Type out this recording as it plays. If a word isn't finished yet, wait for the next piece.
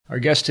Our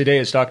guest today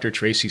is Dr.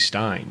 Traci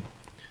Stein.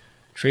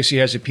 Traci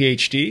has a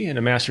PhD and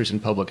a master's in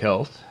public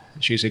health.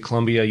 She's a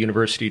Columbia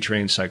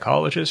University-trained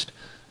psychologist,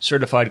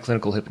 certified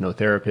clinical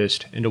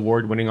hypnotherapist, and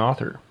award-winning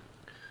author.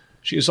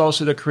 She is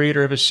also the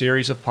creator of a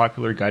series of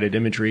popular guided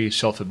imagery,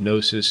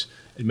 self-hypnosis,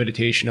 and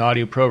meditation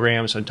audio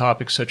programs on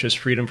topics such as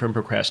freedom from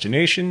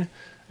procrastination,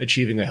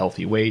 achieving a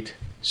healthy weight,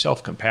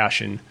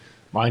 self-compassion,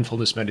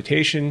 mindfulness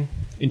meditation,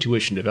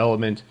 intuition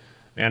development,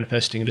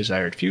 manifesting a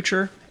desired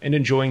future, and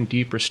enjoying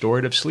deep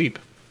restorative sleep.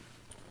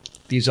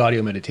 These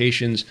audio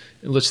meditations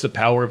enlist the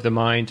power of the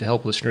mind to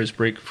help listeners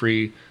break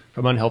free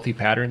from unhealthy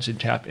patterns and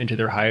tap into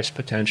their highest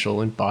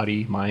potential in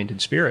body, mind,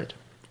 and spirit.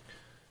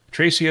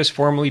 Traci has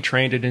formally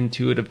trained in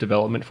intuitive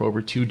development for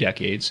over 2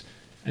 decades,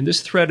 and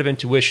this thread of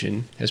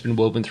intuition has been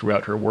woven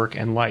throughout her work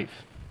and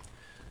life.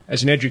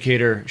 As an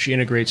educator, she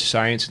integrates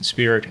science and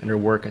spirit in her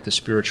work at the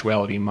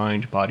Spirituality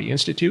Mind-Body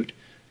Institute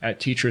at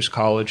Teachers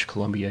College,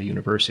 Columbia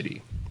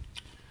University.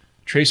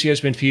 Traci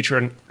has been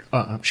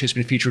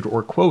featured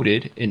or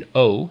quoted in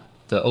O,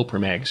 the Oprah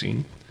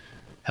magazine,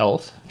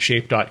 Health,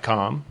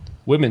 Shape.com,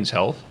 Women's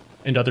Health,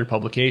 and other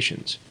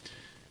publications.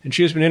 And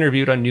she has been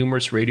interviewed on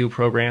numerous radio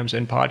programs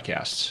and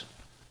podcasts.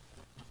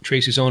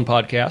 Traci's own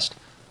podcast,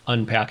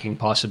 Unpacking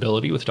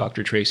Possibility with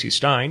Dr. Traci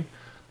Stein,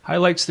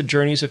 highlights the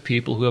journeys of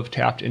people who have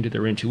tapped into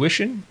their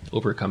intuition,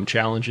 overcome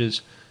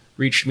challenges,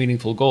 reached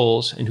meaningful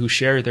goals, and who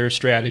share their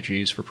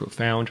strategies for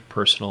profound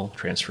personal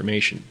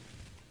transformation.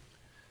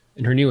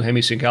 In her new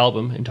Hemi-Sync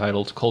album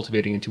entitled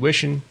Cultivating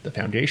Intuition, The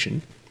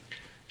Foundation,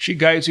 she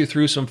guides you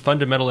through some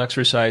fundamental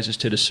exercises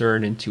to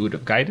discern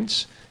intuitive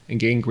guidance and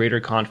gain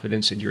greater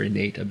confidence in your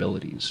innate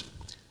abilities.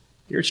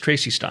 Here's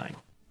Traci Stein.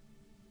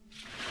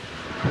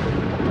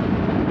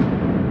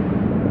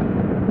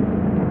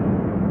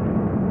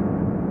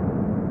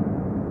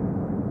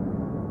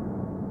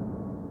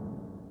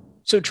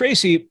 So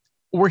Traci,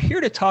 we're here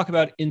to talk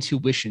about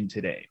intuition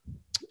today,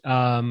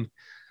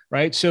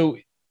 right? So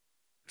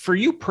for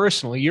you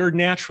personally, you're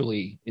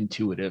naturally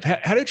intuitive.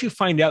 How did you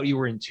find out you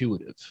were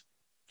intuitive?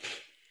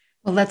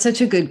 Well, that's such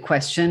a good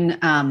question.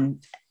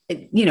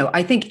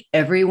 I think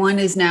everyone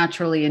is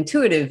naturally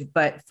intuitive,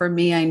 but for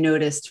me, I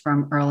noticed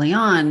from early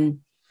on,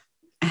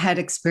 I had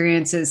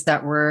experiences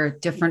that were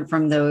different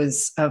from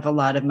those of a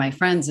lot of my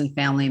friends and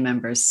family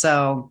members.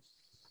 So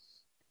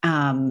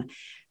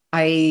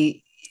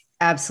I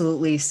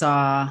absolutely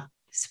saw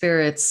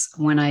spirits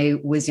when I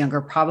was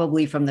younger,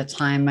 probably from the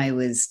time I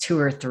was 2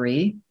 or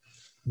 3.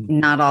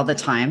 Not all the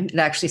time. It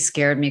actually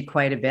scared me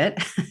quite a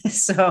bit.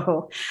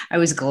 So I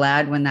was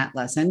glad when that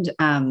lessened.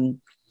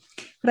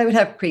 But I would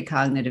have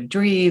precognitive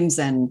dreams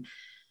and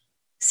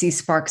see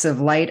sparks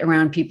of light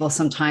around people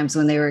sometimes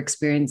when they were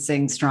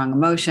experiencing strong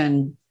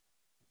emotion.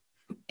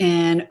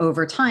 And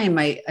over time,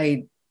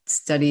 I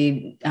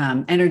studied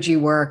energy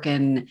work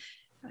and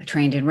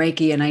trained in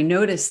Reiki. And I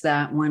noticed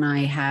that when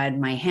I had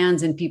my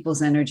hands in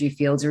people's energy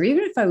fields, or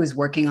even if I was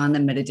working on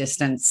them at a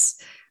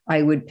distance,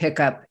 I would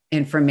pick up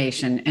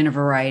information in a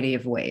variety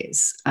of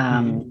ways.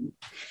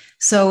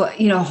 So,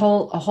 a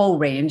whole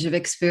range of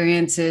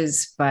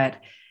experiences, but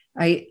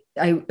I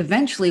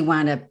eventually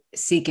wound up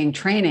seeking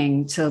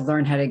training to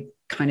learn how to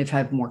kind of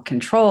have more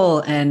control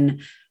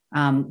and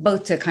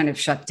both to kind of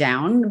shut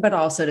down, but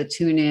also to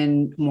tune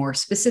in more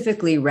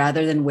specifically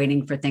rather than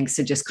waiting for things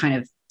to just kind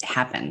of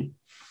happen.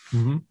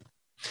 Mm-hmm.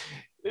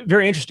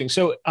 Very interesting.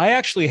 So I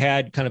actually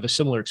had kind of a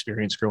similar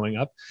experience growing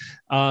up,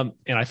 and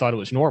I thought it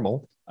was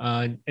normal.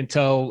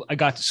 Until I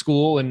got to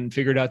school and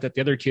figured out that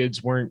the other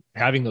kids weren't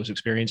having those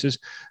experiences.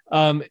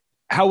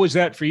 How was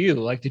that for you?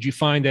 Like, did you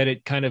find that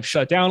it kind of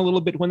shut down a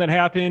little bit when that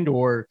happened,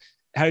 or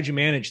how did you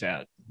manage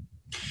that?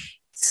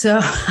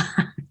 So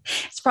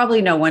it's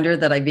probably no wonder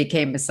that I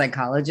became a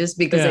psychologist,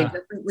 because I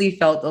definitely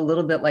felt a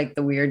little bit like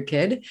the weird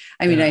kid.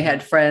 I mean, I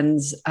had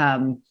friends,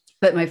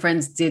 but my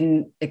friends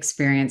didn't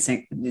experience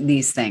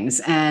these things.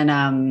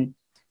 And,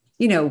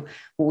 what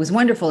was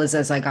wonderful is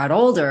as I got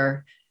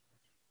older,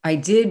 I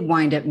did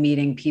wind up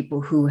meeting people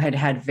who had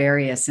had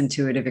various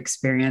intuitive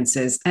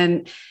experiences,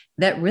 and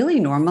that really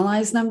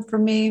normalized them for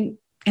me.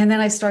 And then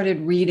I started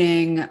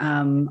reading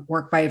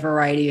work by a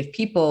variety of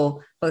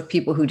people, both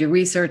people who do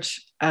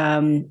research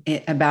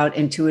about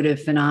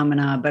intuitive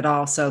phenomena, but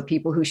also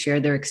people who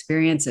share their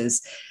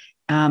experiences.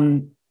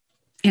 And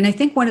I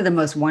think one of the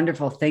most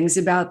wonderful things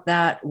about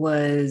that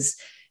was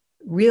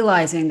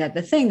realizing that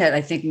the thing that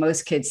I think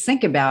most kids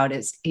think about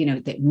is,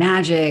 that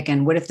magic,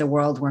 and what if the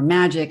world were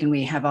magic? And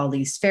we have all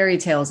these fairy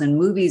tales and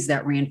movies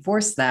that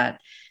reinforce that.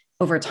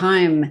 Over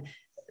time,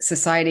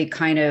 society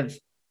kind of,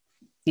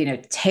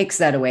 takes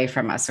that away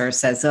from us, or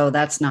says, oh,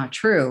 that's not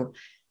true.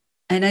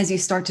 And as you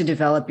start to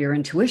develop your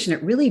intuition,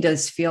 it really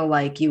does feel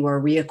like you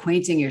are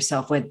reacquainting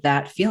yourself with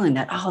that feeling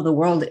that, oh, the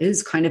world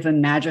is kind of a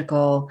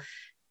magical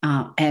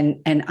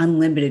and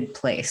unlimited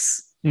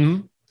place.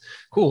 Mm-hmm.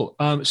 Cool.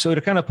 So to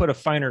kind of put a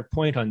finer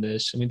point on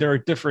this, I mean, there are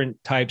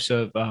different types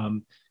of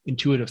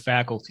intuitive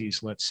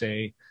faculties, let's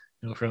say,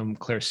 from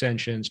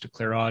clairsentience to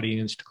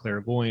clairaudience to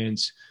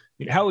clairvoyance. I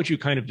mean, how would you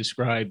kind of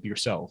describe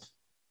yourself?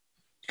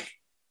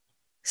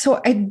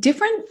 So at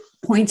different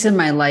points in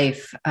my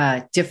life,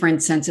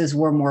 different senses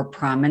were more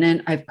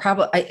prominent. I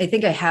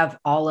think I have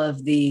all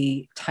of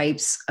the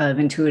types of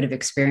intuitive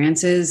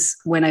experiences.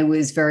 When I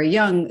was very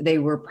young, they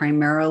were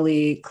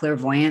primarily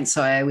clairvoyant.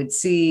 So I would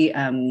see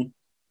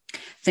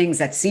things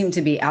that seemed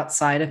to be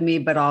outside of me,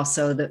 but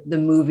also the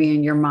movie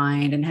in your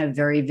mind, and have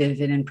very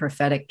vivid and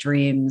prophetic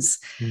dreams.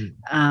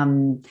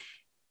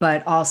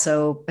 But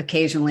also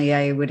occasionally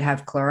I would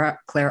have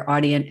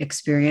clairaudient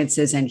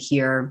experiences and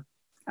hear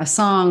a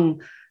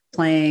song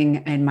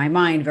playing in my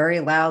mind very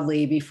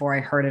loudly before I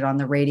heard it on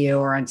the radio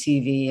or on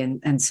TV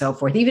and so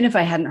forth. Even if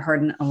I hadn't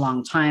heard it in a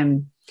long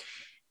time,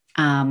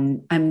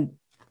 I'm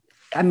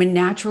a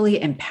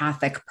naturally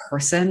empathic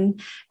person,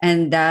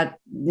 and that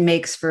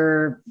makes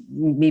for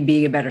me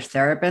being a better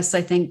therapist,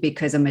 I think,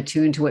 because I'm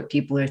attuned to what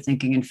people are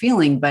thinking and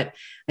feeling. But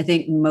I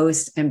think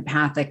most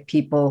empathic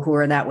people who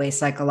are that way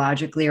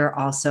psychologically are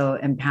also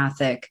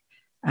empathic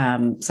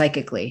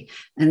psychically.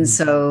 And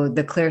so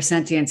the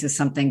clairsentience is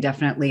something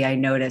definitely I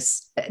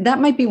notice. That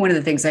might be one of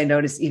the things I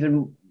notice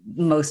even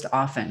most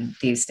often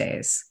these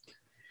days.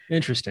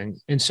 Interesting.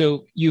 And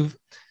so you've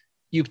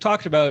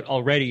talked about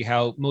already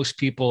how most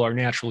people are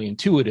naturally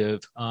intuitive.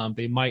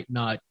 They might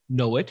not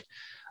know it.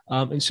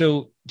 And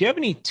so do you have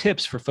any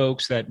tips for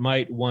folks that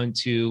might want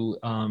to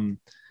kind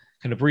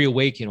of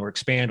reawaken or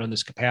expand on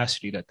this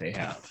capacity that they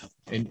have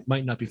and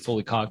might not be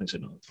fully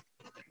cognizant of?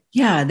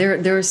 Yeah,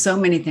 there are so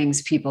many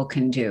things people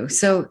can do.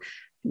 So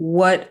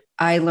what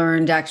I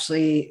learned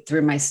actually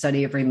through my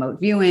study of remote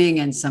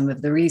viewing and some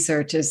of the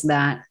research is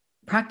that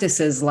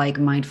practices like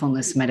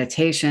mindfulness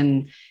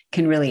meditation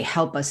can really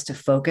help us to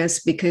focus,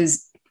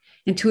 because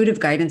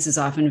intuitive guidance is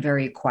often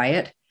very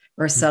quiet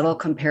or subtle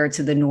compared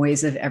to the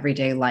noise of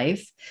everyday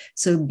life.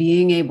 So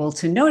being able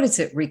to notice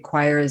it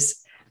requires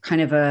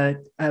kind of a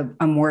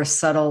more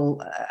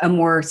subtle, a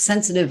more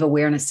sensitive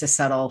awareness to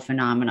subtle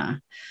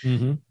phenomena.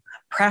 Mm-hmm.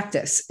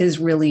 Practice is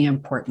really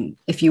important.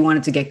 If you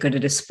wanted to get good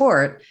at a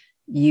sport,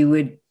 you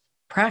would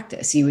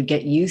practice. You would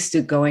get used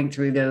to going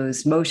through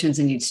those motions,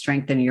 and you'd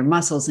strengthen your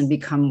muscles and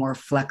become more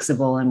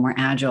flexible and more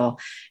agile.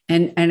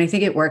 And I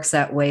think it works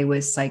that way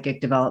with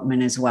psychic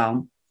development as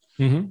well.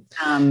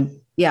 Mm-hmm.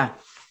 Yeah.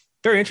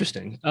 Very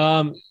interesting.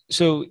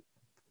 So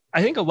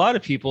I think a lot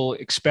of people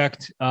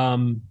expect,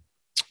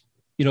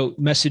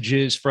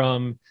 messages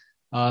from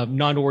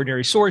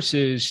non-ordinary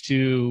sources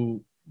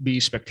to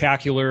be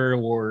spectacular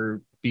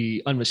or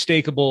be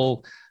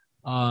unmistakable.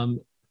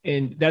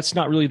 And that's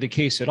not really the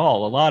case at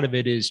all. A lot of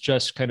it is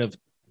just kind of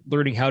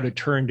learning how to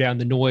turn down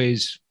the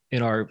noise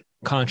in our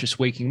conscious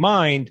waking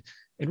mind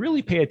and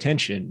really pay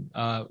attention,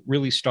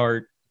 really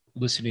start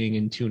listening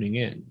and tuning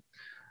in.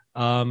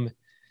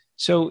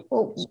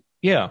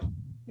 Yeah.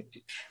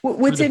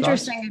 What's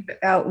interesting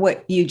about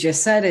what you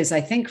just said is I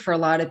think for a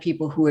lot of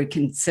people who would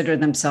consider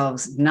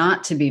themselves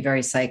not to be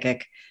very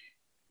psychic,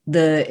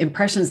 the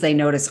impressions they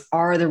notice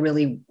are the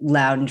really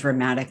loud and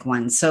dramatic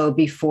ones. So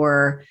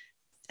before,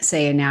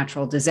 say, a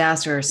natural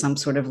disaster or some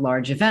sort of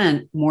large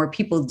event, more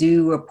people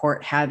do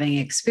report having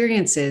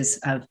experiences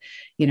of,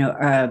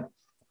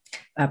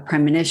 a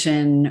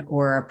premonition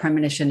or a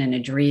premonition in a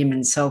dream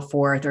and so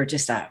forth, or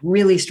just a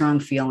really strong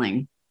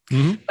feeling.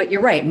 Mm-hmm. But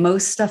you're right.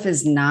 Most stuff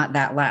is not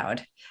that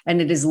loud,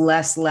 and it is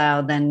less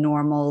loud than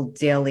normal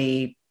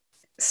daily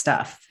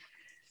stuff.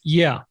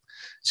 Yeah.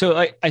 So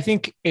I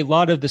think a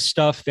lot of the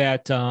stuff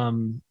that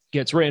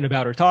gets written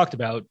about or talked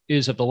about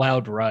is of the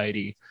loud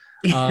variety.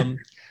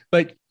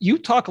 But you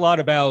talk a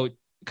lot about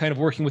kind of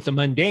working with the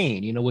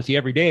mundane, with the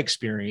everyday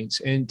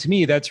experience. And to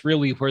me, that's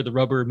really where the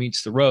rubber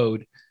meets the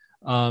road.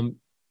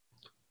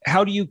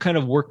 How do you kind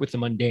of work with the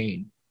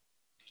mundane?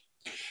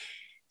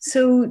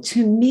 So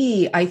to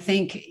me, I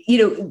think,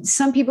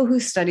 some people who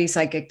study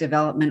psychic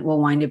development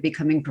will wind up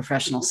becoming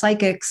professional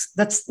psychics.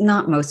 That's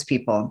not most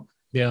people.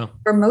 Yeah.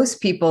 For most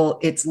people,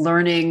 it's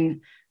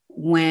learning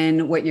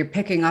when what you're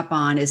picking up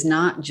on is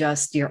not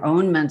just your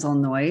own mental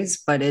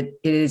noise, but it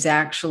is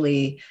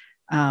actually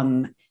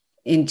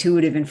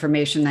intuitive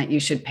information that you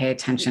should pay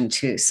attention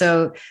to.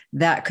 So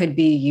that could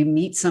be you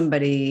meet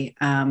somebody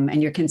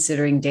and you're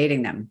considering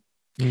dating them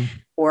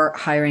or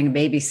hiring a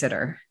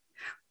babysitter,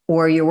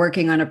 or you're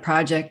working on a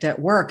project at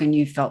work and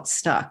you felt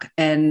stuck,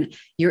 and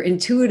your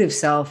intuitive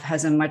self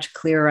has a much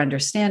clearer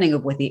understanding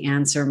of what the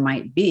answer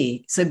might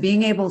be. So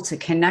being able to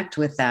connect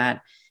with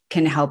that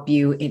can help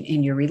you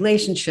in your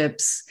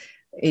relationships,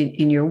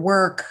 in your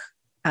work.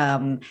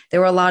 There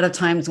were a lot of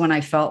times when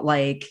I felt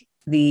like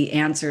the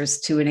answers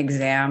to an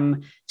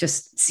exam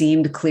just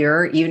seemed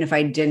clearer, even if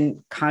I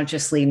didn't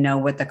consciously know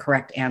what the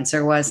correct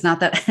answer was. Not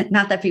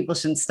that people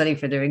shouldn't study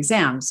for their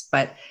exams,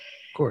 but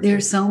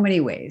there's so many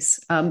ways.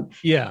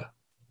 Yeah.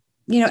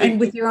 And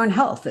with your own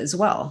health as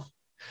well.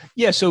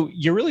 Yeah. So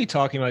you're really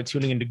talking about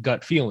tuning into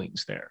gut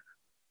feelings there.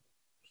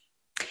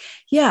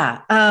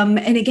 Yeah.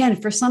 And again,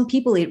 for some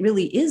people, it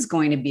really is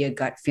going to be a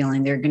gut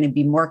feeling. They're going to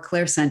be more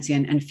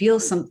clairsentient and feel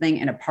something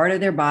in a part of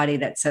their body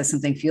that says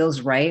something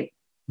feels right,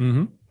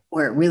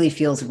 or it really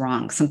feels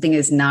wrong. Something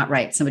is not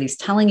right. Somebody's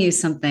telling you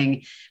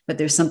something, but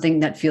there's something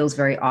that feels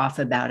very off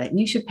about it. And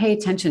you should pay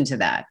attention to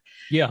that.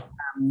 Yeah.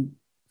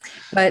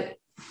 But,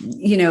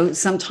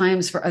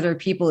 sometimes for other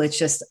people,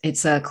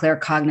 it's a clear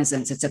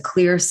cognizance. It's a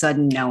clear,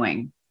 sudden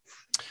knowing.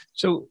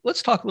 So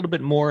let's talk a little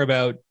bit more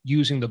about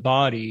using the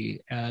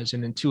body as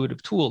an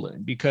intuitive tool,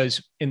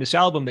 because in this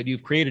album that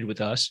you've created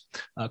with us,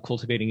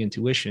 Cultivating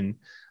Intuition,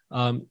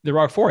 there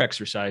are 4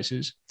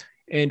 exercises,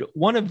 and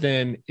one of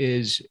them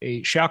is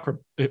a chakra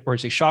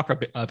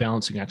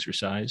balancing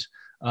exercise,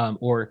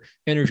 or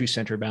energy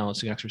center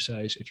balancing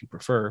exercise, if you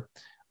prefer.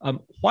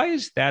 Why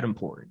is that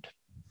important?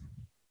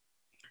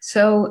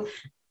 So,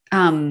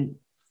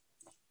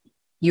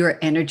 your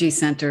energy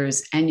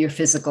centers and your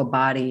physical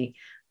body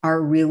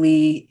are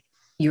really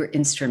your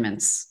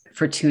instruments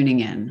for tuning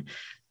in.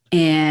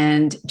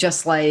 And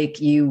just like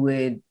you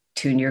would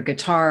tune your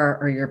guitar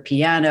or your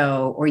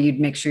piano, or you'd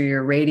make sure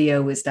your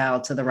radio was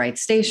dialed to the right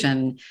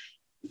station,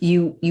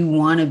 you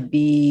want to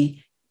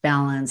be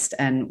balanced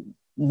and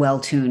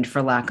well-tuned,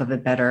 for lack of a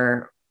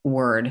better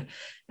word.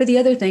 But the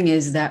other thing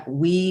is that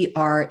we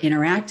are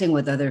interacting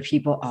with other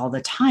people all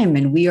the time,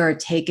 and we are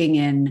taking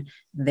in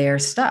their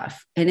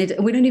stuff. And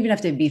we don't even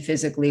have to be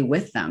physically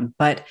with them,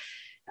 but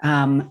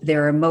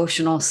their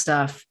emotional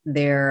stuff,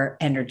 their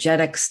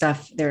energetic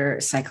stuff, their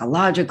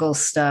psychological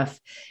stuff.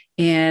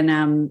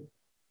 And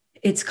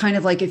it's kind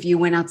of like if you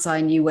went outside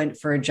and you went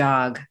for a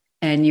jog,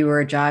 and you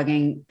were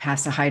jogging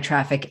past a high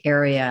traffic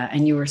area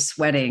and you were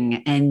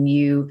sweating and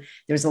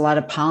there's a lot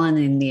of pollen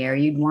in the air,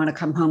 you'd want to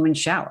come home and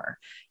shower.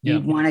 Yeah.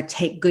 You'd want to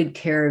take good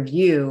care of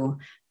you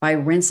by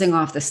rinsing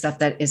off the stuff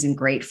that isn't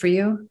great for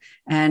you.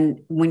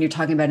 And when you're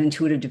talking about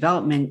intuitive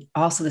development,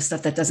 also the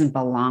stuff that doesn't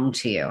belong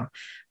to you.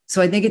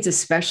 So I think it's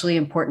especially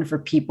important for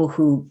people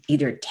who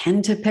either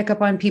tend to pick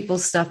up on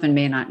people's stuff and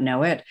may not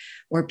know it,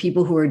 or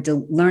people who are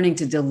learning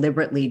to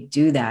deliberately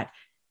do that.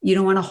 You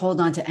don't want to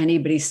hold on to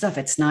anybody's stuff.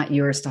 It's not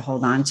yours to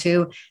hold on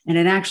to. And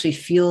it actually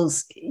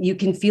you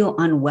can feel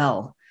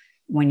unwell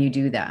when you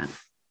do that.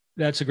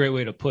 That's a great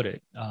way to put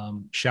it,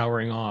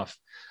 showering off.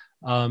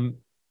 And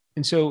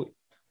so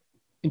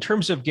in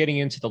terms of getting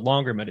into the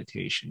longer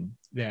meditation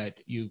that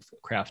you've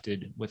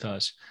crafted with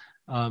us,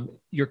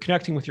 you're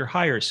connecting with your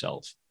higher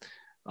self.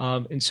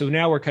 And so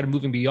now we're kind of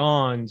moving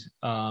beyond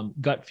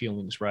gut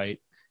feelings, right?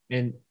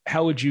 And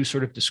how would you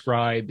sort of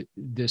describe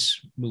this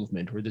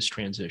movement or this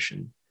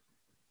transition?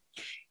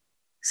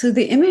 So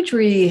the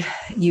imagery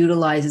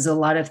utilizes a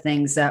lot of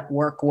things that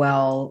work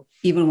well,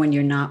 even when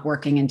you're not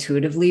working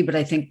intuitively, but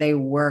I think they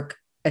work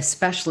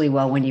especially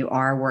well when you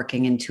are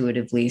working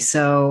intuitively.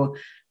 So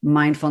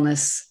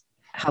mindfulness,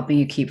 helping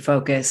you keep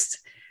focused,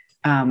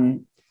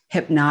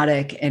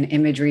 hypnotic and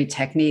imagery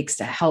techniques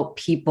to help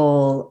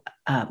people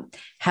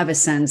have a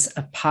sense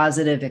of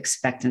positive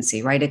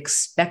expectancy, right?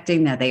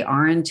 Expecting that they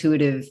are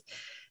intuitive.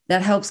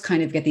 That helps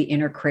kind of get the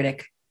inner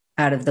critic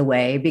out of the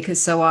way, because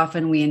so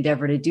often we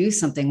endeavor to do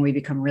something, we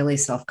become really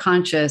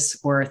self-conscious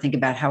or think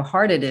about how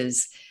hard it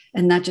is.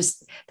 And that's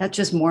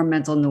just more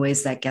mental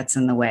noise that gets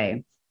in the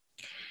way.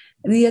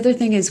 And the other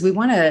thing is we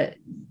want to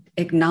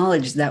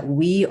acknowledge that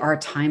we are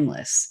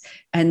timeless,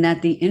 and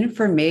that the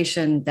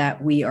information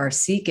that we are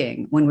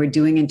seeking when we're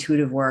doing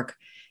intuitive work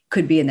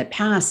could be in the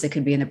past, it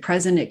could be in the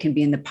present, it can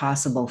be in the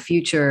possible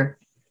future.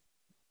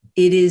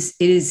 It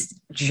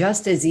is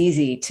just as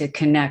easy to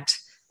connect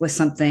with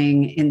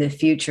something in the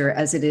future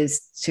as it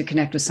is to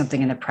connect with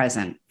something in the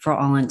present, for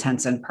all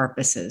intents and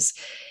purposes.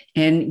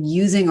 And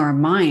using our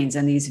minds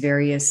and these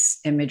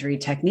various imagery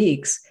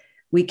techniques,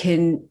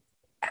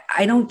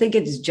 I don't think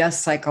it's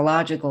just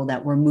psychological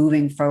that we're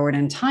moving forward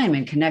in time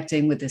and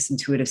connecting with this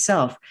intuitive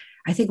self.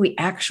 I think we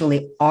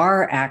actually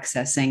are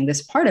accessing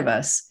this part of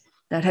us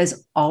that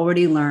has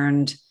already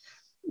learned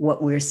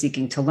what we're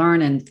seeking to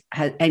learn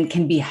and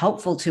can be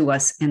helpful to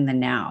us in the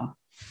now.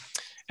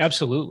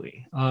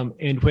 Absolutely.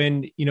 And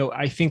when,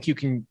 I think you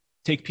can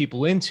take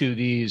people into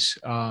these,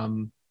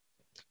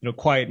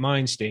 quiet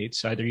mind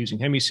states, either using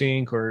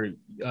Hemi-Sync or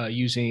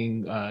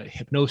using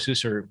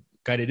hypnosis or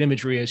guided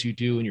imagery, as you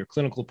do in your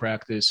clinical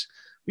practice,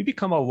 we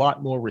become a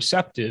lot more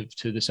receptive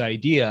to this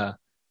idea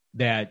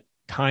that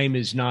time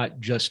is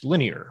not just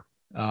linear.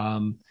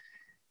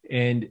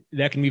 And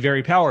that can be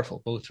very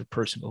powerful, both for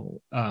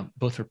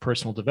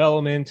personal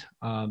development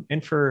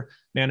and for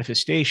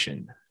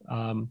manifestation.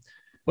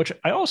 Which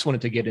I also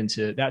wanted to get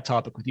into that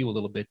topic with you a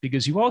little bit,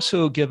 because you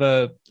also give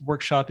a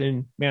workshop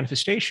in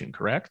manifestation,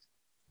 correct?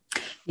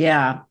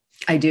 Yeah,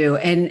 I do.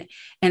 And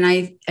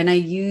I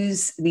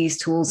use these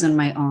tools in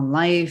my own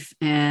life.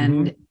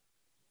 And,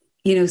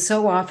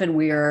 so often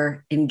we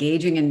are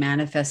engaging in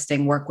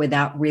manifesting work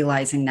without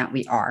realizing that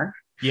we are.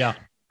 Yeah.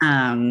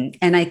 And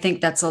I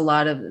think that's a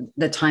lot of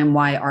the time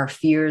why our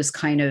fears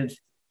kind of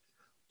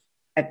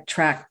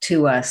attract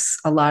to us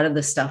a lot of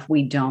the stuff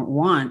we don't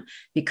want,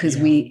 because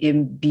we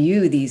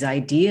imbue these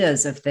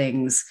ideas of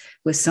things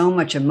with so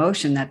much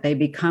emotion that they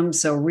become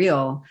so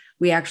real.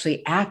 We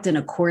actually act in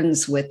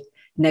accordance with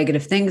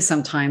negative things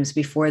sometimes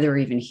before they're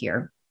even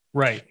here.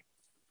 Right.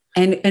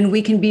 And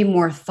we can be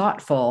more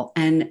thoughtful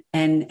and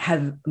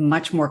have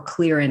much more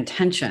clear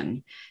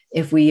intention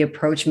if we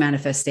approach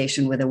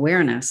manifestation with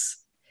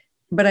awareness.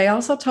 But I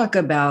also talk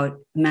about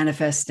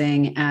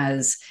manifesting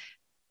as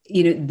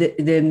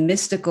the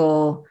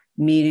mystical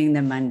meeting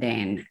the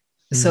mundane.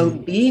 So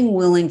being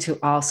willing to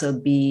also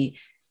be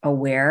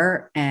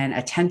aware and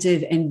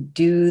attentive and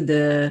do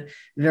the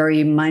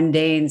very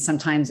mundane,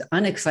 sometimes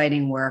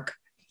unexciting work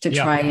to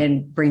try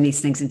and bring these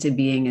things into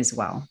being as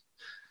well.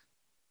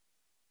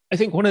 I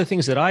think one of the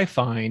things that I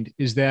find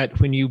is that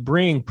when you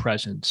bring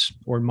presence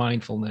or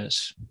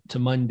mindfulness to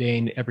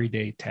mundane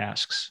everyday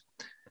tasks,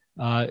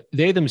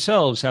 they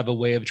themselves have a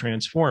way of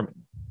transforming.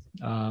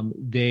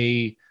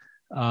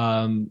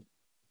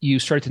 You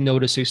start to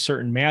notice a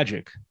certain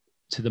magic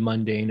to the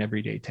mundane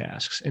everyday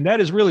tasks. And that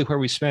is really where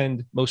we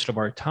spend most of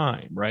our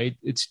time, right?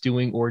 It's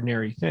doing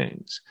ordinary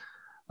things.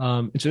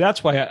 And so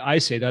that's why I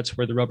say that's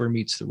where the rubber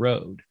meets the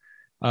road.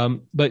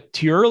 But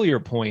to your earlier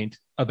point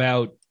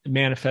about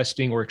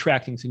manifesting or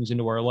attracting things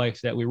into our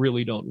life that we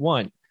really don't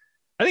want,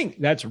 I think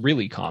that's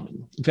really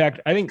common. In fact,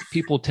 I think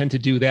people tend to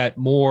do that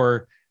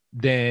more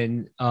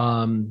than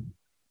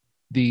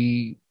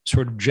the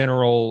sort of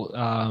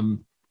general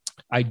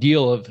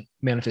ideal of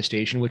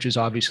manifestation, which is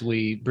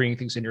obviously bringing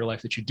things into your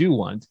life that you do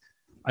want.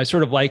 I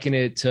sort of liken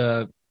it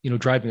to,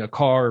 driving a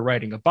car or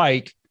riding a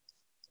bike.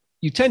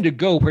 You tend to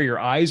go where your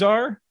eyes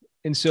are.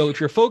 And so if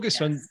you're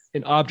focused on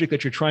an object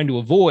that you're trying to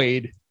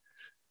avoid,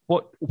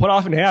 what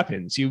often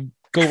happens? You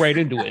go right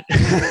into it.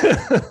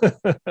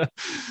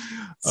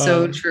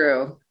 So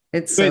true.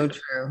 It's so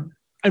true.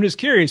 I'm just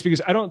curious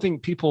because I don't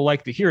think people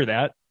like to hear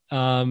that.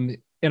 And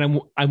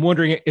I'm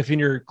wondering if in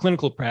your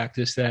clinical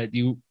practice that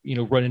you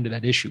run into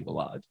that issue a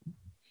lot.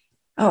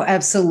 Oh,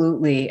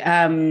 absolutely.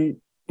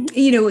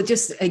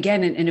 Just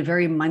again, in a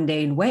very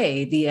mundane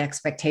way, the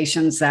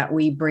expectations that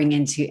we bring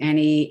into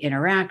any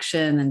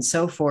interaction and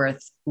so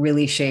forth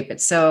really shape it.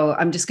 So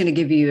I'm just going to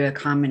give you a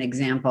common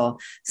example.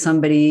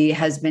 Somebody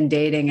has been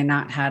dating and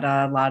not had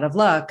a lot of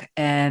luck,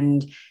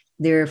 and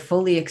they're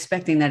fully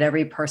expecting that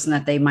every person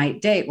that they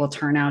might date will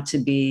turn out to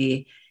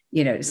be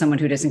someone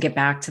who doesn't get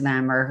back to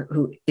them or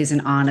who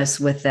isn't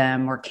honest with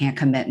them or can't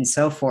commit and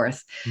so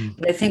forth.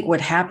 But I think what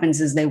happens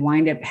is they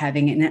wind up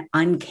having an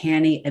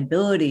uncanny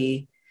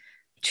ability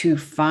to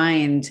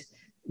find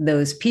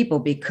those people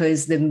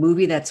because the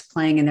movie that's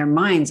playing in their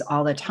minds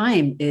all the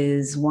time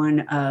is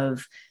one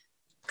of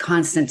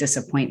constant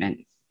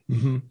disappointment.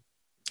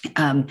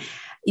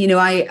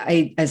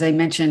 I as I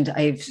mentioned,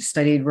 I've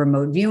studied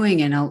remote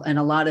viewing and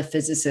a lot of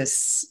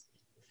physicists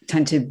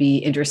tend to be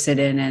interested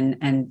in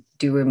and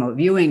do remote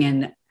viewing,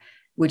 and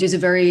which is a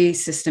very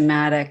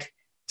systematic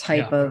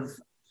type of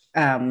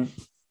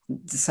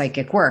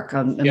psychic work,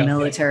 a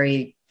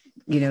military,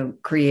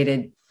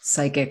 created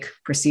psychic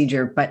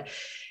procedure. But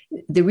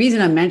the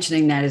reason I'm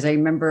mentioning that is I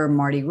remember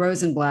Marty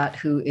Rosenblatt,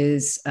 who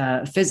is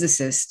a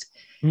physicist,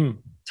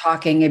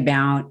 talking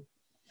about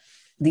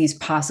these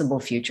possible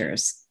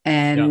futures.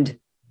 And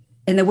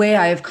the way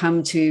I've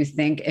come to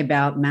think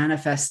about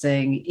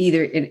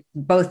manifesting,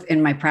 both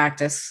in my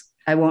practice,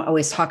 I won't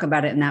always talk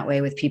about it in that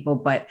way with people,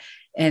 but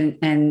in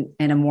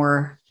a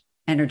more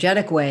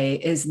energetic way,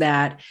 is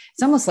that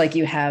it's almost like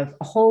you have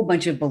a whole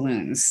bunch of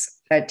balloons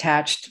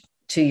attached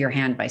to your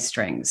hand by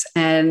strings,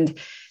 and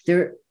there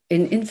are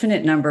an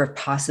infinite number of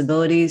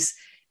possibilities.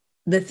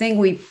 The thing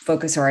we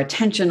focus our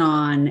attention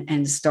on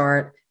and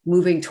start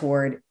moving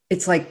toward,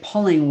 it's like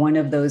pulling one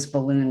of those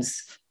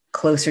balloons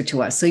closer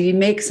to us. So you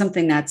make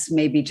something that's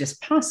maybe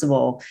just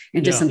possible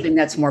into something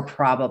that's more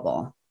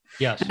probable.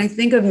 Yes. And I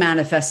think of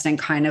manifesting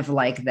kind of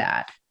like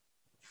that.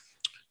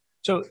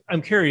 So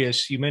I'm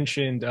curious, you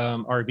mentioned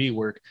RB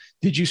work.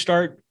 Did you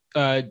start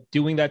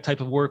doing that type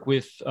of work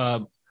with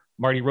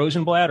Marty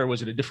Rosenblatt, or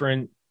was it a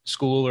different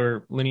school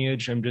or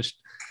lineage?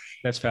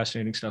 That's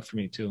fascinating stuff for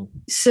me too.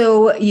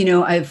 So,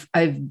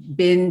 I've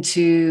been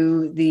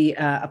to the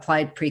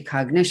Applied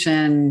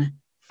Precognition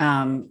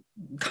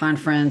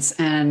conference,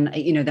 and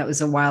that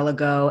was a while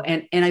ago,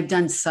 and I've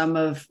done some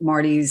of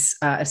Marty's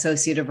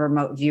associative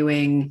remote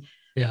viewing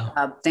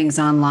things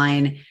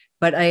online,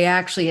 but I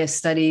actually have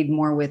studied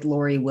more with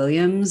Lori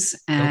Williams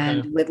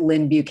and with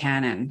Lynn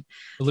Buchanan.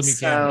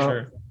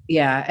 Sure.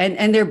 Yeah,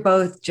 and they're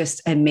both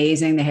just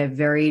amazing. They have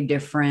very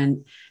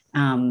different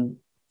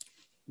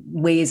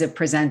ways of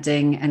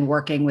presenting and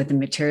working with the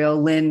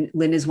material. Lynn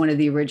is one of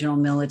the original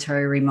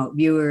military remote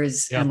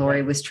viewers, and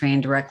Lori was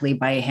trained directly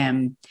by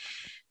him.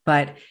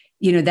 But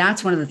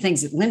that's one of the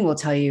things that Lynn will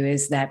tell you,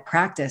 is that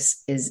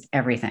practice is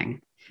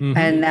everything.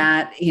 And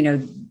that,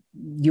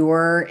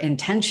 your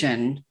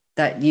intention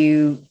that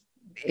you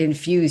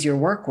infuse your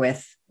work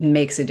with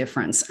makes a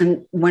difference.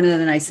 And one of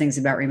the nice things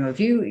about remote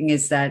viewing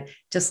is that,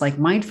 just like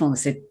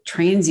mindfulness, it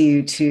trains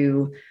you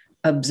to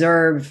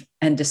observe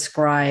and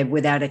describe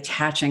without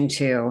attaching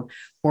to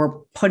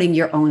or putting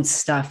your own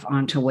stuff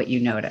onto what you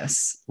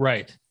notice.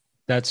 Right.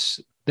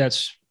 That's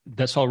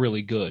all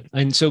really good.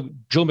 And so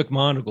Joe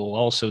McMoneagle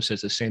also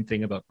says the same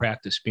thing about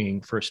practice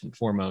being first and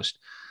foremost.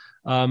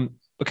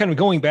 But kind of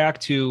going back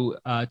to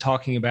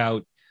talking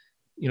about,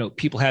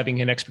 people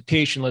having an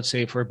expectation, let's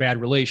say, for a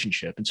bad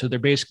relationship. And so they're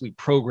basically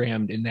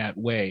programmed in that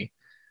way.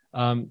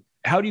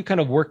 How do you kind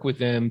of work with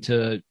them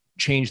to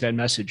change that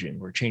messaging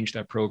or change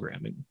that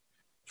programming?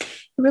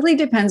 really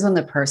depends on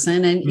the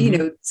person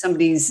and,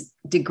 somebody's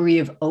degree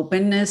of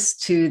openness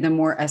to the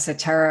more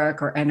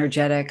esoteric or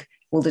energetic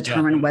will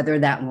determine whether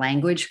that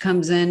language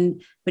comes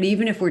in. But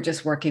even if we're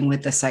just working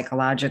with the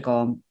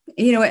psychological,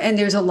 and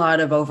there's a lot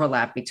of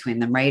overlap between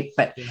them, right?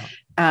 But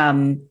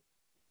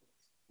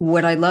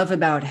what I love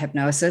about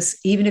hypnosis,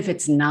 even if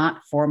it's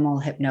not formal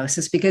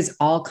hypnosis, because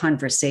all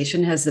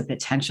conversation has the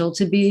potential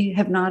to be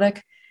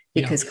hypnotic,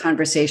 because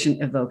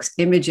conversation evokes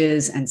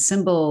images and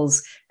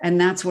symbols,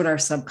 and that's what our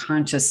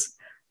subconscious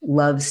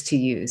loves to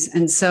use.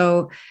 And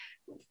so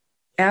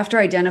after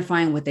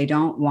identifying what they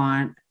don't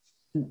want,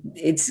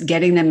 it's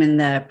getting them in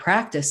the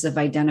practice of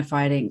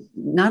identifying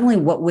not only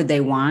what would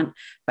they want,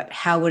 but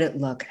how would it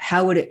look?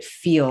 How would it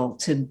feel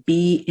to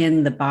be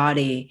in the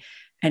body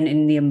and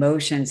in the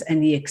emotions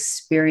and the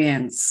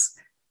experience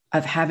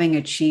of having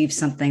achieved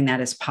something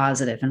that is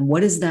positive? And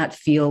what does that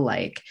feel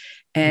like?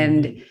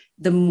 And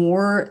the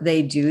more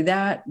they do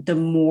that, the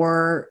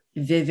more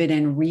vivid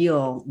and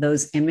real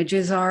those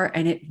images are.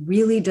 And it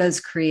really does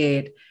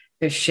create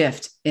a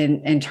shift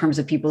in terms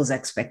of people's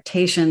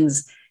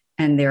expectations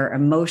and their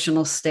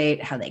emotional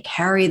state, how they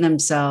carry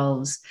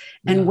themselves,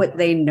 and what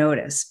they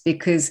notice.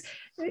 Because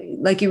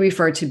like you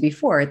referred to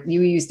before,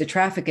 you used the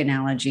traffic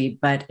analogy,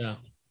 but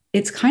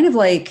it's kind of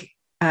like,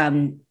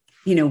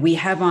 we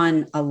have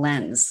on a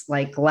lens,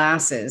 like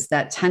glasses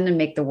that tend to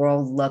make the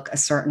world look a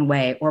certain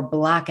way or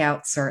block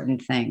out certain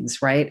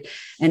things, right?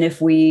 And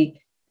if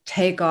we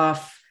take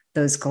off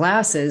those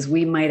glasses,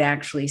 we might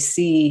actually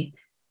see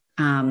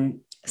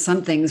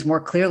some things more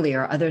clearly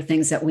or other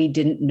things that we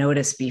didn't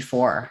notice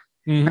before.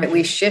 Right?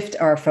 We shift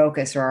our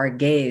focus or our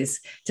gaze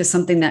to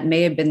something that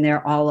may have been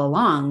there all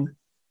along,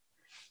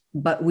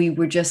 but we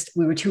were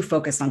too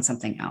focused on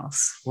something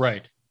else.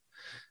 Right.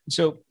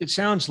 So it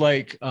sounds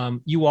like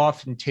you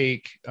often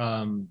take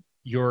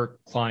your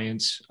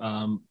clients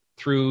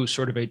through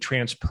sort of a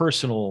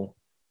transpersonal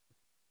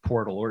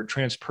portal or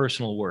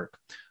transpersonal work,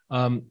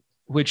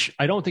 which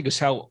I don't think is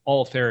how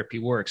all therapy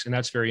works. And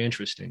that's very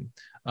interesting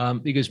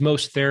because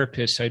most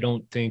therapists, I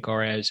don't think,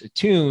 are as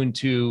attuned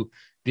to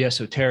the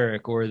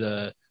esoteric or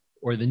the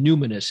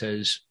numinous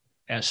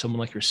as someone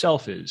like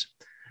yourself is.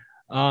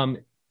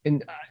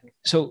 And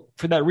so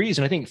for that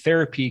reason, I think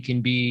therapy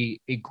can be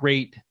a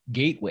great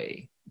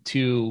gateway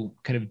to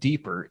kind of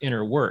deeper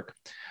inner work.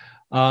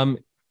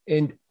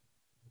 And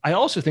I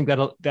also think that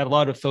a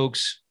lot of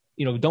folks,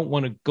 don't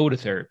want to go to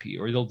therapy,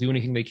 or they'll do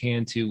anything they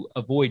can to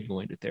avoid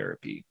going to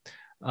therapy.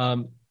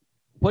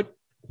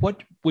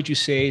 What would you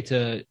say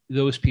to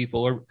those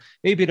people, or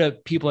maybe to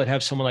people that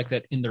have someone like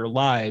that in their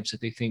lives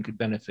that they think could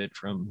benefit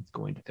from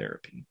going to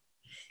therapy?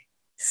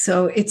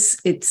 So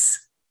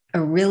it's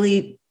a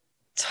really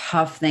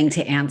tough thing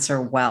to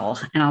answer well.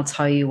 And I'll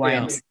tell you why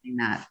I'm saying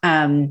that.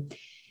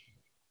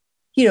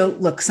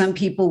 Look, some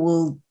people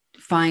will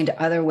find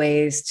other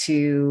ways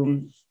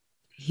to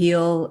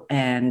heal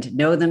and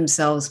know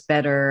themselves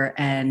better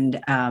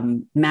and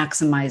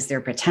maximize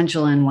their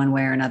potential in one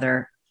way or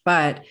another.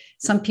 But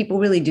some people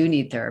really do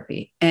need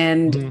therapy.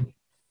 And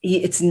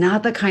it's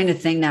not the kind of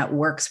thing that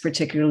works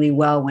particularly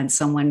well when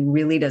someone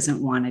really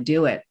doesn't want to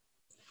do it.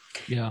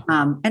 Yeah.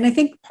 And I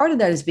think part of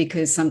that is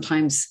because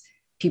sometimes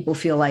people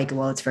feel like,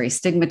 well, it's very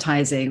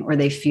stigmatizing, or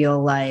they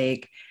feel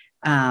like,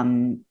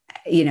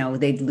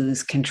 they'd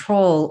lose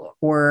control,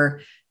 or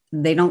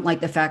they don't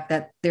like the fact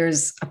that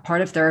there's a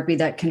part of therapy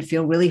that can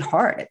feel really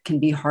hard. It can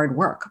be hard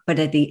work, but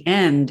at the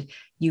end,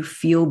 you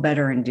feel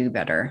better and do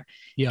better.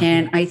 Yeah.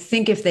 And I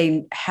think if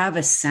they have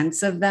a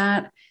sense of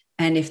that,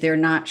 and if they're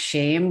not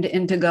shamed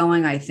into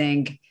going, I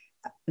think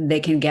they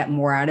can get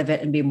more out of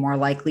it and be more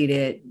likely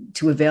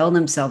to avail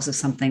themselves of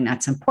something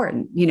that's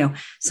important.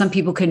 Some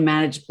people can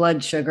manage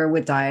blood sugar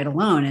with diet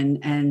alone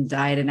and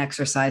diet and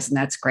exercise, and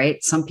that's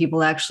great. Some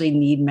people actually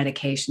need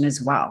medication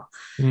as well.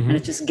 And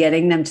it's just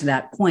getting them to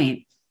that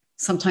point.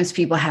 Sometimes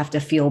people have to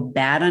feel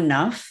bad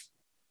enough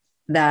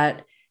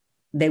that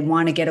they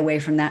want to get away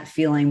from that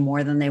feeling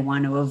more than they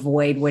want to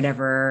avoid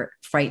whatever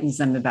frightens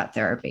them about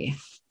therapy.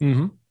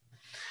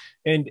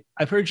 And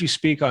I've heard you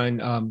speak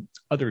on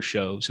other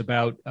shows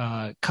about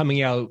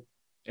coming out,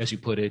 as you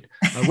put it,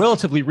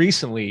 relatively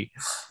recently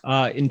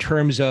in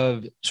terms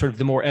of sort of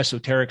the more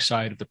esoteric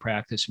side of the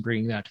practice and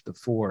bringing that to the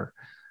fore.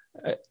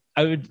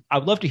 I'd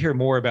love to hear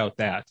more about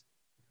that.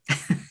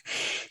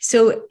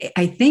 So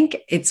I think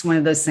it's one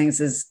of those things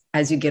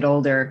as you get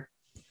older,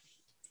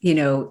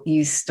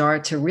 you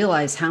start to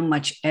realize how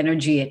much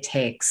energy it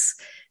takes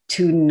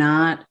to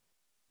not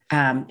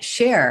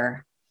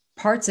share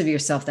parts of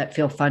yourself that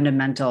feel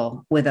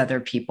fundamental with other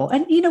people.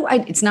 And,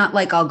 it's not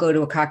like I'll go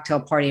to a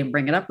cocktail party and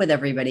bring it up with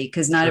everybody,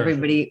 because not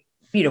everybody,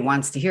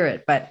 wants to hear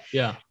it. But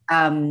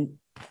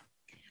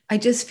I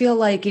just feel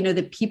like,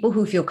 the people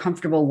who feel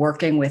comfortable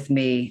working with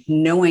me,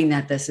 knowing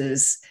that this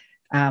is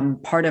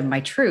part of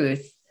my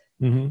truth,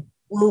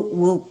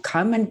 will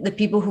come, and the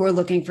people who are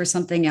looking for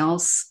something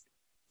else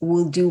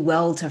will do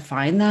well to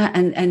find that.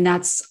 And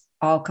that's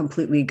all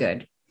completely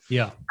good.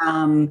 Yeah.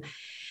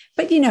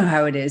 But you know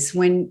how it is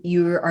when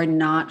you are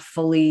not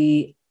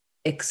fully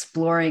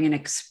exploring and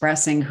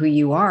expressing who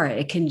you are,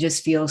 it can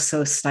just feel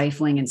so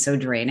stifling and so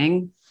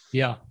draining.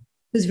 Yeah.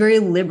 It was very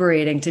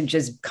liberating to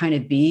just kind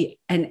of be,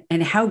 and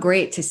how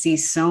great to see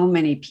so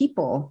many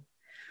people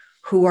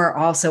who are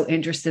also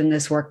interested in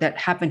this work that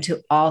happen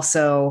to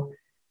also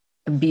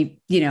be,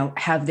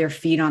 have their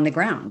feet on the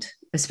ground,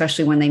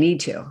 especially when they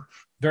need to.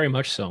 Very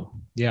much so.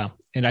 Yeah.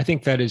 And I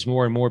think that is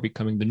more and more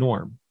becoming the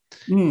norm.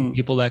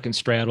 People that can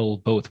straddle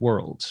both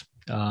worlds.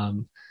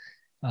 And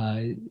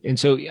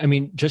so, I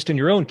mean, just in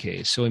your own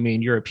case, so, I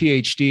mean, you're a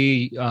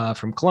PhD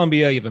from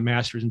Columbia, you have a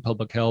master's in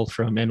public health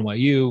from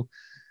NYU,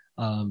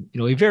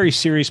 a very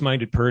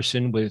serious-minded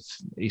person with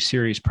a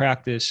serious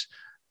practice.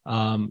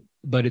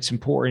 But it's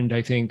important,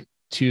 I think,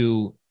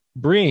 to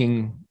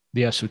bring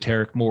the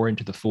esoteric more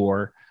into the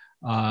fore,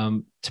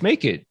 to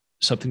make it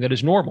something that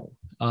is normal,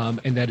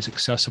 and that is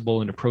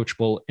accessible and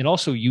approachable and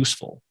also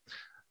useful.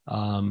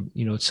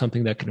 It's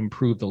something that can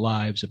improve the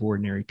lives of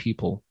ordinary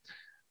people.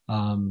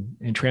 And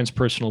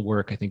transpersonal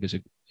work, I think, is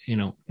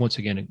once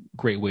again, a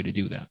great way to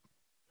do that.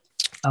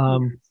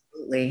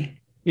 Absolutely.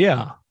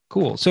 Yeah,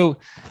 cool. So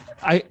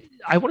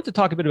I wanted to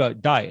talk a bit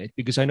about diet,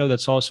 because I know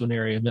that's also an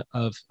area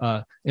of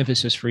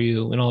emphasis for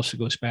you, and also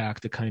goes back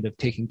to kind of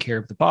taking care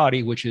of the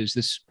body, which is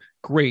this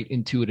great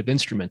intuitive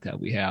instrument that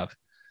we have.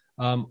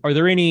 Are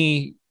there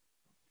any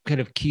kind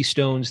of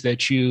keystones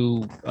that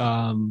you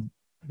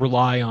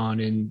rely on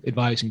in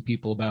advising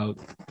people about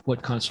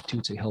what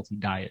constitutes a healthy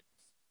diet?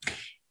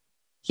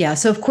 Yeah.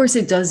 So of course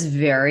it does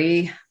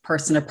vary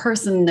person to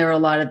person. There are a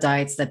lot of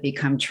diets that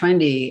become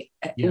trendy.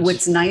 Yes.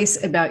 What's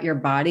nice about your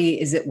body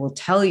is it will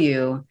tell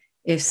you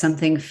if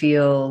something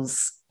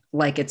feels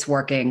like it's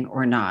working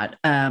or not.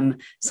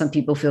 Some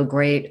people feel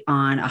great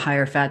on a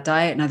higher fat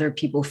diet and other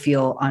people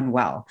feel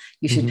unwell.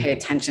 You should pay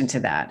attention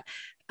to that.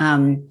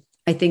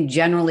 I think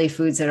generally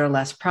foods that are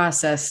less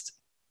processed,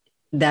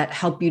 that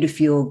help you to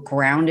feel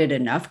grounded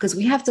enough, because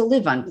we have to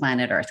live on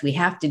planet Earth. We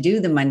have to do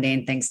the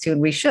mundane things too, and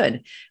we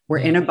should. We're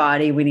in a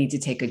body, we need to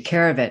take good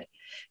care of it.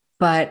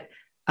 But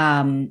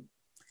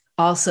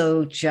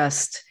also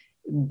just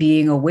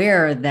being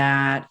aware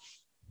that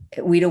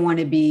we don't want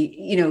to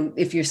be,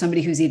 if you're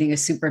somebody who's eating a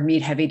super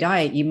meat heavy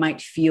diet, you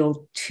might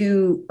feel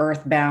too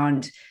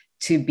earthbound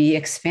to be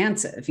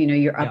expansive.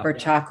 Your upper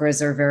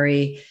chakras are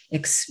very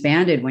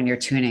expanded when you're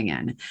tuning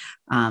in.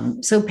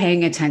 So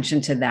paying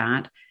attention to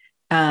that.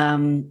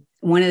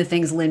 One of the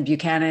things Lynn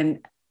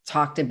Buchanan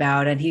talked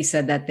about, and he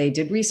said that they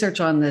did research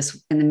on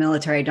this in the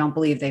military, I don't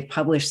believe they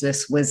published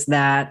this, was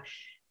that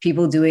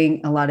people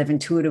doing a lot of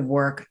intuitive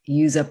work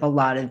use up a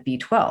lot of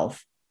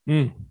B12.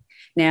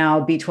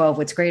 Now, B12,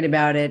 what's great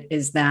about it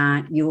is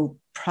that you'll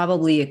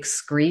probably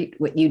excrete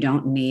what you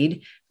don't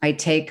need. I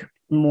take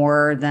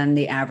more than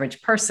the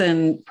average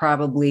person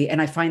probably,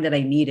 and I find that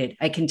I need it.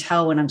 I can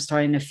tell when I'm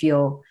starting to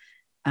feel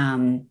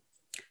a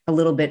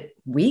little bit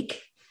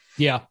weak.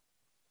 Yeah.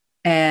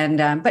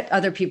 And, but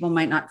other people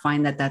might not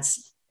find that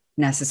that's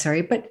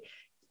necessary, but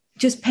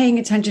just paying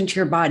attention to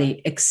your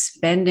body,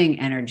 expending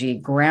energy,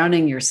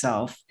 grounding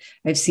yourself.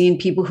 I've seen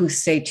people who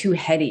stay too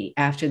heady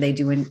after they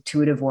do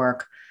intuitive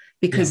work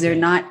because they're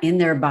not in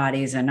their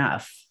bodies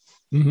enough.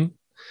 I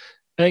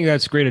think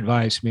that's great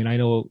advice. I mean, I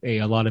know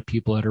a lot of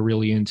people that are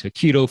really into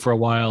keto for a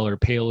while, or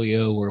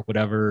paleo or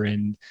whatever.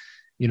 And,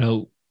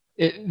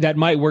 that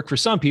might work for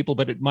some people,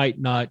 but it might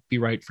not be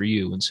right for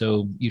you. And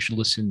so you should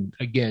listen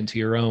again to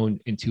your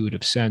own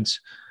intuitive sense.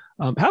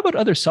 How about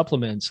other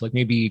supplements, like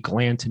maybe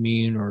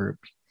galantamine or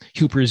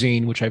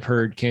huperzine, which I've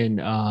heard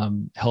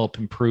can help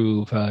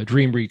improve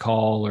dream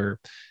recall or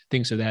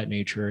things of that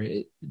nature?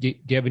 Do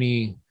you have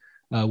any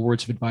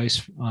words of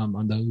advice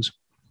on those?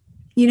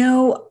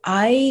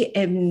 I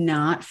am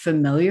not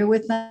familiar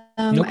with them.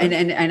 Okay.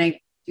 And I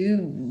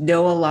do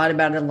know a lot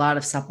about a lot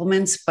of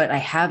supplements, but I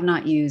have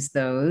not used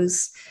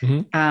those.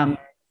 I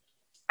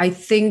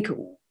think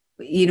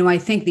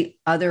the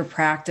other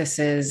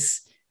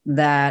practices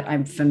that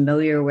I'm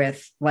familiar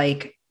with,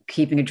 like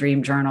keeping a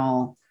dream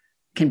journal,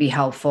 can be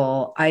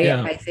helpful.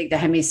 I think the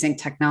Hemi-Sync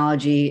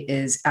technology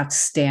is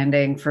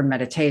outstanding for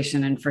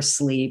meditation and for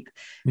sleep.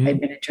 I've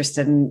been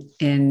interested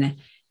in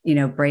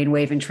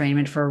brainwave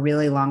entrainment for a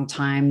really long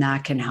time.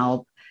 That can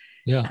help.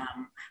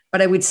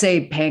 But I would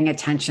say paying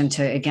attention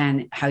to,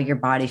 again, how your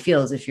body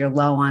feels. If you're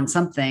low on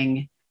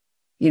something,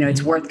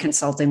 it's worth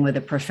consulting with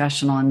a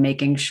professional and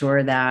making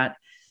sure that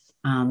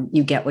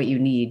you get what you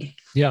need.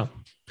 Yeah.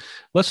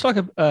 Let's talk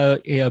a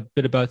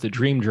bit about the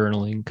dream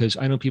journaling, because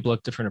I know people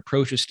have different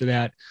approaches to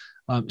that.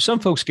 Some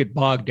folks get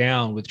bogged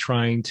down with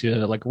trying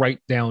to write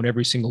down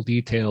every single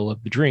detail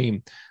of the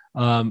dream.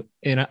 And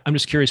I'm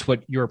just curious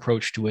what your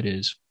approach to it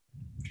is.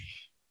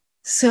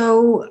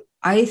 So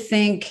I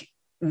think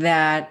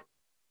that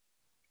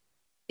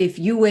if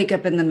you wake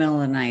up in the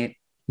middle of the night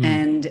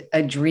and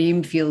a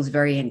dream feels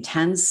very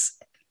intense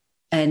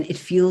and it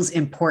feels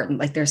important,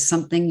 like there's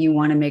something you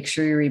want to make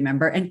sure you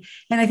remember. And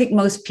I think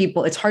most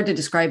people, it's hard to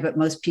describe, but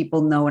most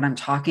people know what I'm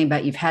talking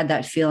about. You've had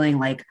that feeling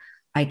like,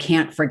 I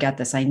can't forget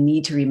this. I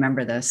need to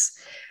remember this.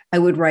 I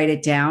would write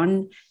it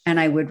down, and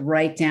I would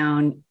write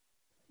down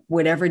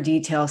whatever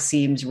detail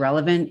seems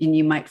relevant, and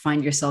you might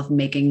find yourself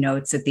making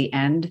notes at the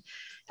end.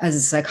 As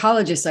a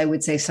psychologist, I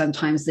would say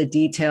sometimes the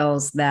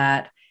details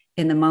that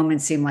in the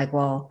moment seem like,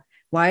 well,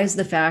 why is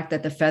the fact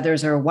that the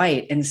feathers are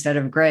white instead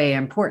of gray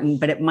important?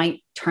 But it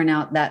might turn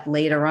out that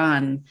later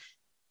on,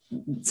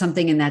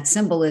 something in that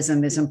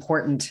symbolism is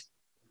important,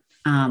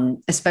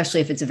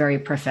 especially if it's a very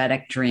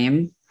prophetic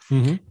dream.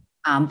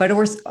 But it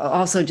was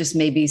also just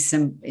maybe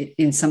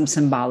in some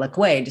symbolic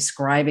way,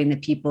 describing the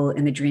people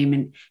in the dream.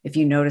 And if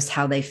you notice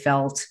how they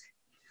felt,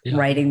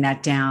 writing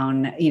that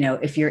down,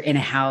 if you're in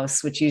a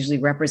house, which usually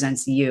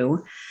represents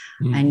you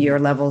and your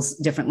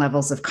different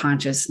levels of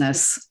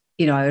consciousness,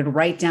 I would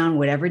write down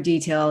whatever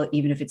detail,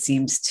 even if it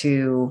seems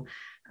too,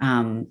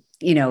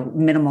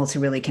 minimal to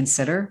really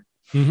consider.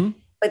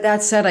 But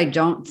that said, I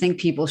don't think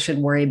people should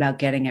worry about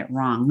getting it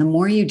wrong. The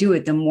more you do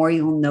it, the more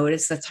you'll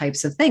notice the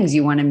types of things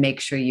you want to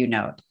make sure you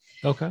note.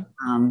 Okay.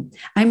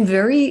 I'm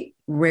very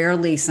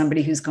rarely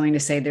somebody who's going to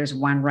say there's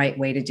one right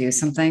way to do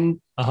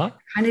something.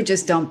 Kind of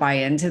just don't buy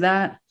into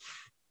that.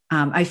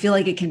 I feel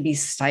like it can be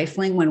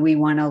stifling when we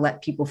want to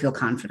let people feel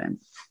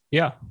confident.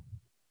 Yeah,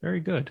 very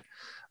good.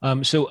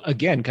 So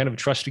again, kind of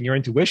trusting your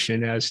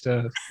intuition as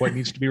to what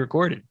needs to be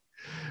recorded.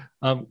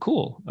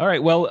 Cool. All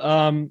right.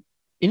 Well,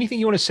 anything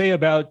you want to say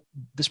about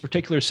this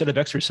particular set of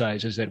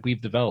exercises that we've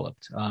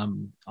developed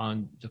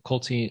on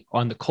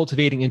the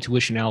Cultivating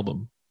Intuition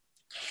album?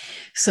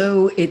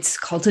 So it's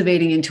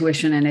Cultivating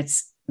Intuition, and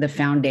it's the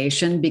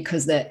foundation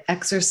because the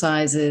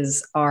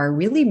exercises are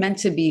really meant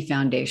to be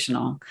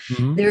foundational.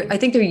 I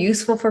think they're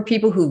useful for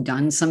people who've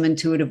done some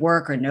intuitive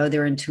work or know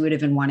they're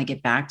intuitive and want to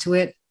get back to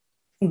it.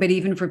 But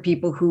even for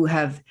people who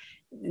have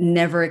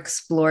never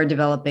explored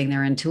developing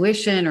their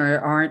intuition or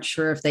aren't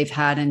sure if they've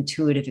had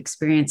intuitive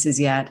experiences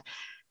yet,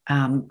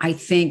 I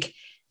think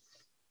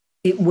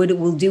what it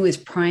will do is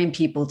prime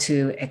people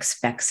to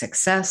expect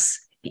success,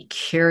 be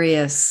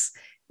curious,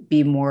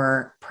 be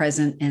more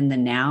present in the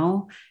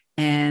now,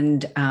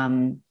 and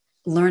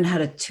learn how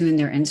to tune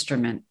their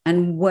instrument.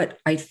 And what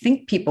I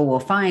think people will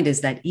find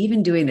is that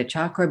even doing the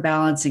chakra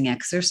balancing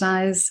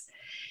exercise,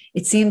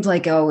 it seems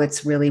like, oh,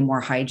 it's really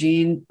more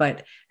hygiene.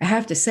 But I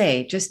have to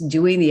say, just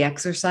doing the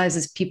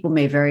exercises, people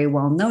may very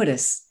well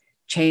notice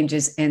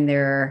changes in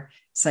their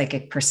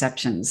psychic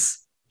perceptions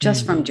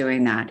just from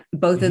doing that,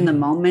 both in the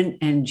moment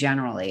and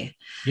generally.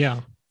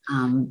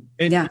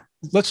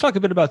 Let's talk a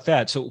bit about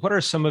that. So what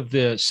are some of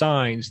the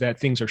signs that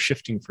things are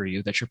shifting for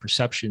you, that your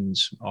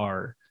perceptions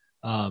are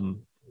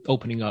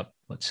opening up,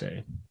 let's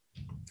say?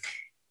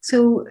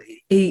 So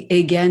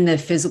again, the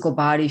physical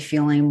body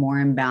feeling more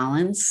in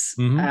balance.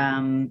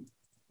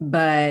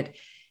 But,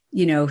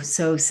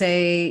 so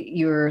say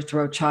your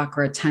throat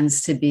chakra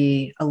tends to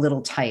be a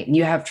little tight and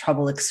you have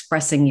trouble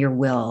expressing your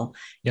will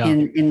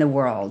in the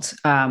world,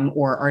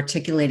 or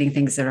articulating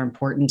things that are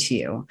important to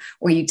you,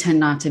 or you tend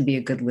not to be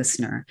a good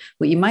listener.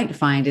 What you might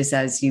find is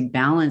as you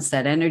balance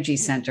that energy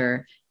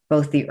center,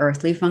 both the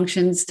earthly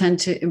functions tend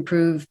to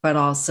improve, but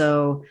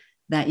also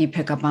that you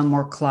pick up on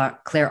more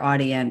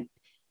clairaudient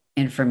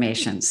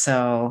information.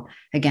 So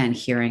again,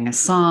 hearing a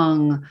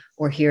song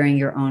or hearing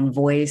your own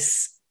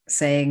voice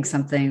saying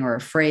something or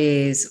a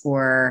phrase,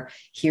 or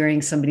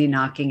hearing somebody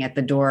knocking at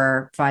the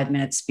door 5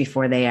 minutes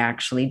before they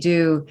actually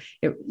do,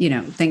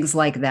 things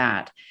like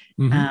that.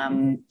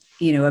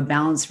 A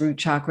balanced root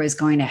chakra is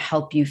going to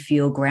help you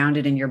feel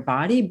grounded in your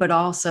body, but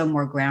also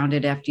more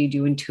grounded after you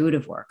do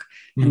intuitive work.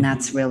 And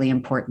that's really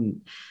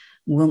important.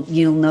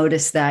 You'll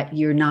notice that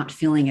you're not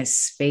feeling as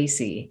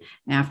spacey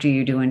after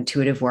you do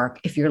intuitive work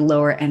if your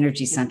lower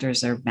energy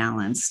centers are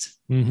balanced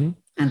and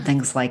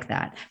things like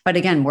that. But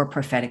again, more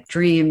prophetic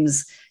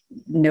dreams,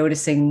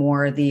 noticing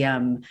more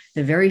the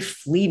very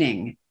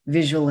fleeting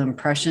visual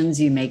impressions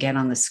you may get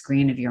on the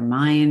screen of your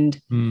mind,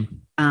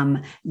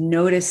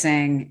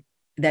 noticing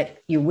that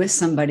you're with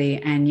somebody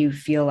and you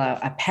feel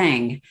a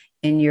pang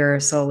in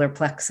your solar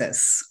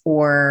plexus,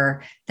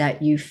 or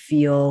that you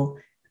feel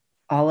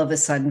all of a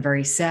sudden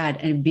very sad,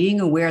 and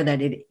being aware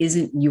that it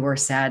isn't your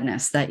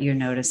sadness that you're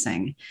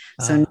noticing.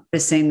 So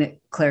noticing the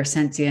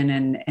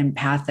clairsentient and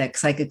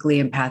psychically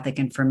empathic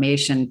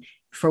information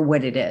for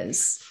what it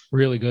is.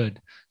 Really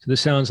good. So this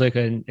sounds like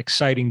an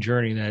exciting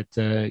journey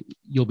that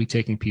you'll be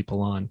taking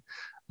people on.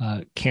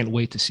 Can't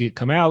wait to see it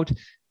come out.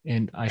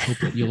 And I hope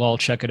that you'll all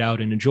check it out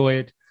and enjoy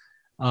it.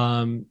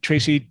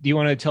 Traci, do you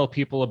want to tell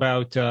people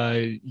about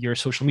your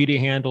social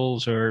media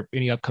handles or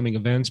any upcoming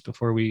events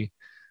before we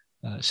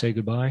say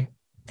goodbye?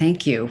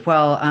 Thank you.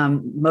 Well,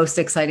 most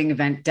exciting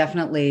event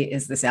definitely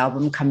is this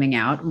album coming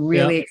out.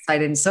 Really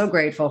excited and so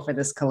grateful for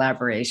this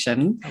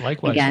collaboration.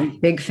 Likewise. Again,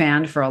 big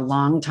fan for a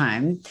long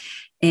time.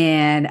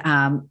 And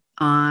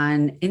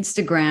on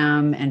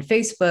Instagram and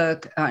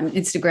Facebook, on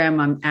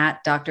Instagram, I'm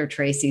at Dr.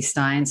 Traci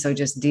Stein. So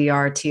just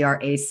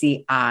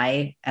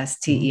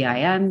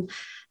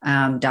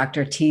DrTraciStein,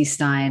 Dr. T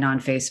Stein on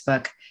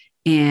Facebook.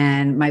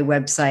 And my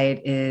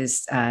website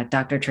is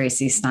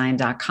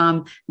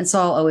drtracistien.com. And so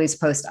I'll always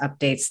post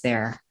updates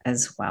there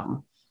as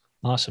well.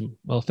 Awesome.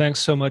 Well, thanks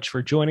so much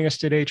for joining us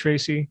today,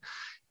 Traci.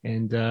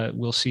 And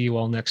we'll see you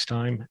all next time.